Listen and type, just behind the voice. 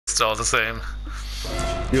just all the same.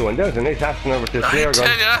 You and there's a nice action over this flare I gun.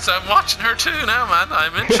 tell you that, I'm watching her too now, man.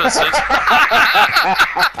 I'm interested.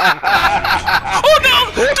 Oh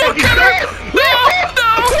no! Don't kill her! No!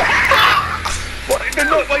 What?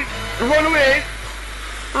 Wait, run away!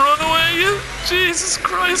 Run away, you! Jesus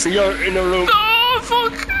Christ! You're in a room. No,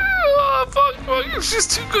 fuck! Oh, fuck! She's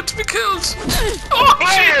too good to be killed! Oh,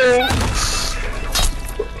 Jesus!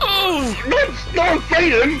 Oh! Don't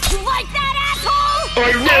fight him! You like that, asshole?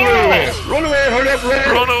 Alright, run away! Run away, hurry up,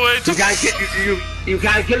 Run away! You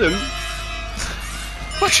can't kill him.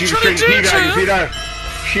 What's she She was trying trying to to do to teabag him, see him? that?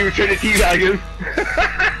 She was trying to teabag him.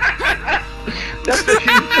 That's what she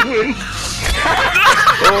was doing.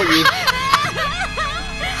 Oh, you.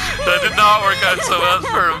 That did not work out so well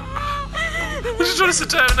for him. She's trying to sit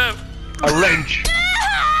down now. A wrench.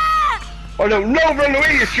 Oh no, run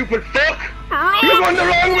away, you stupid fuck! Run! You're going the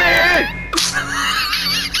wrong way!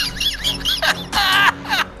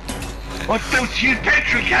 What, don't use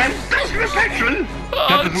petrol can? Don't use petrol!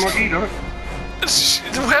 That doesn't work either.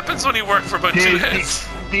 The weapons only work for about 2 hits.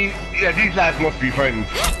 These lads must be friends.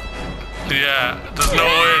 Yeah, there's no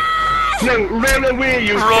way. No, run away,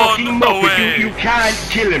 you fucking muppet. You can't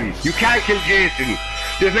kill him. You can't kill Jason.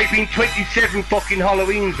 There's like been 27 fucking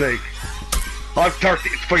Halloweens, like. Or 30,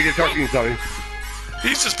 it's Friday the 13th, sorry.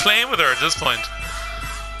 He's just playing with her at this point.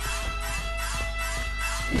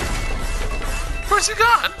 Where's he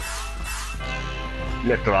gone?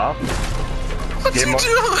 Left her off. What's he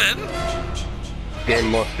doing? They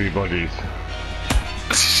must be buddies.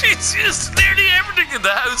 She's used nearly everything in the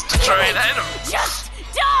house to try and hit him. Just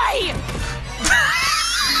die!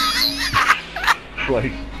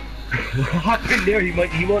 Right. Hop in there, he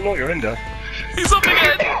won't know you're in there. He's up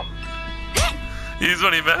again. He's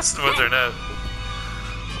only messing with her now.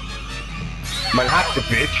 Man, half the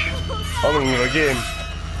bitch. I'm in the game.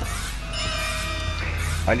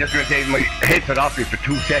 I'm just gonna take my headset off me for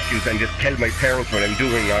 2 seconds and just tell my parents what I'm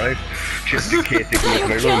doing, alright? Just in case they come into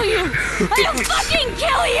my room. I'll kill you! I'll fucking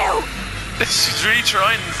kill you! She's really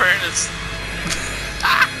trying, in fairness.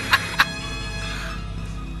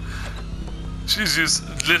 She's used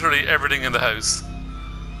literally everything in the house.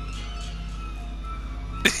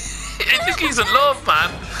 I think he's in love,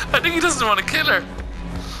 man. I think he doesn't want to kill her.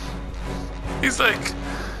 He's like,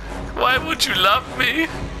 why would you love me?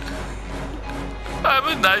 I'm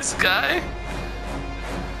a nice guy.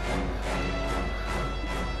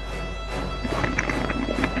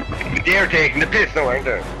 They're taking the piss now, aren't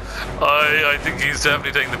they? I think he's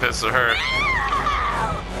definitely taking the piss at her.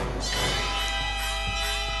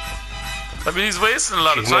 I mean, he's wasting a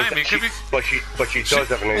lot of time. He could be. But she does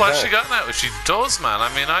have a nice What's she got now? She does, man. I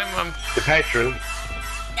mean, I'm the petrol.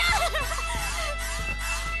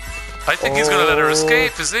 I think he's gonna let her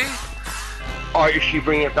escape, is he? Or is she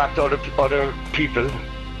bringing it back to other people?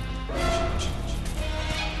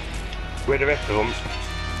 Where the rest of them?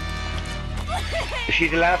 Is she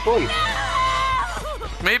the last one?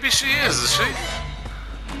 Maybe she is she?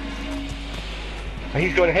 And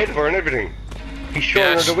he's going ahead of her and everything. He's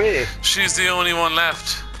showing her the way. She's the only one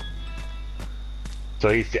left. So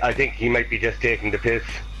I think he might be just taking the piss.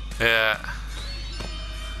 Yeah.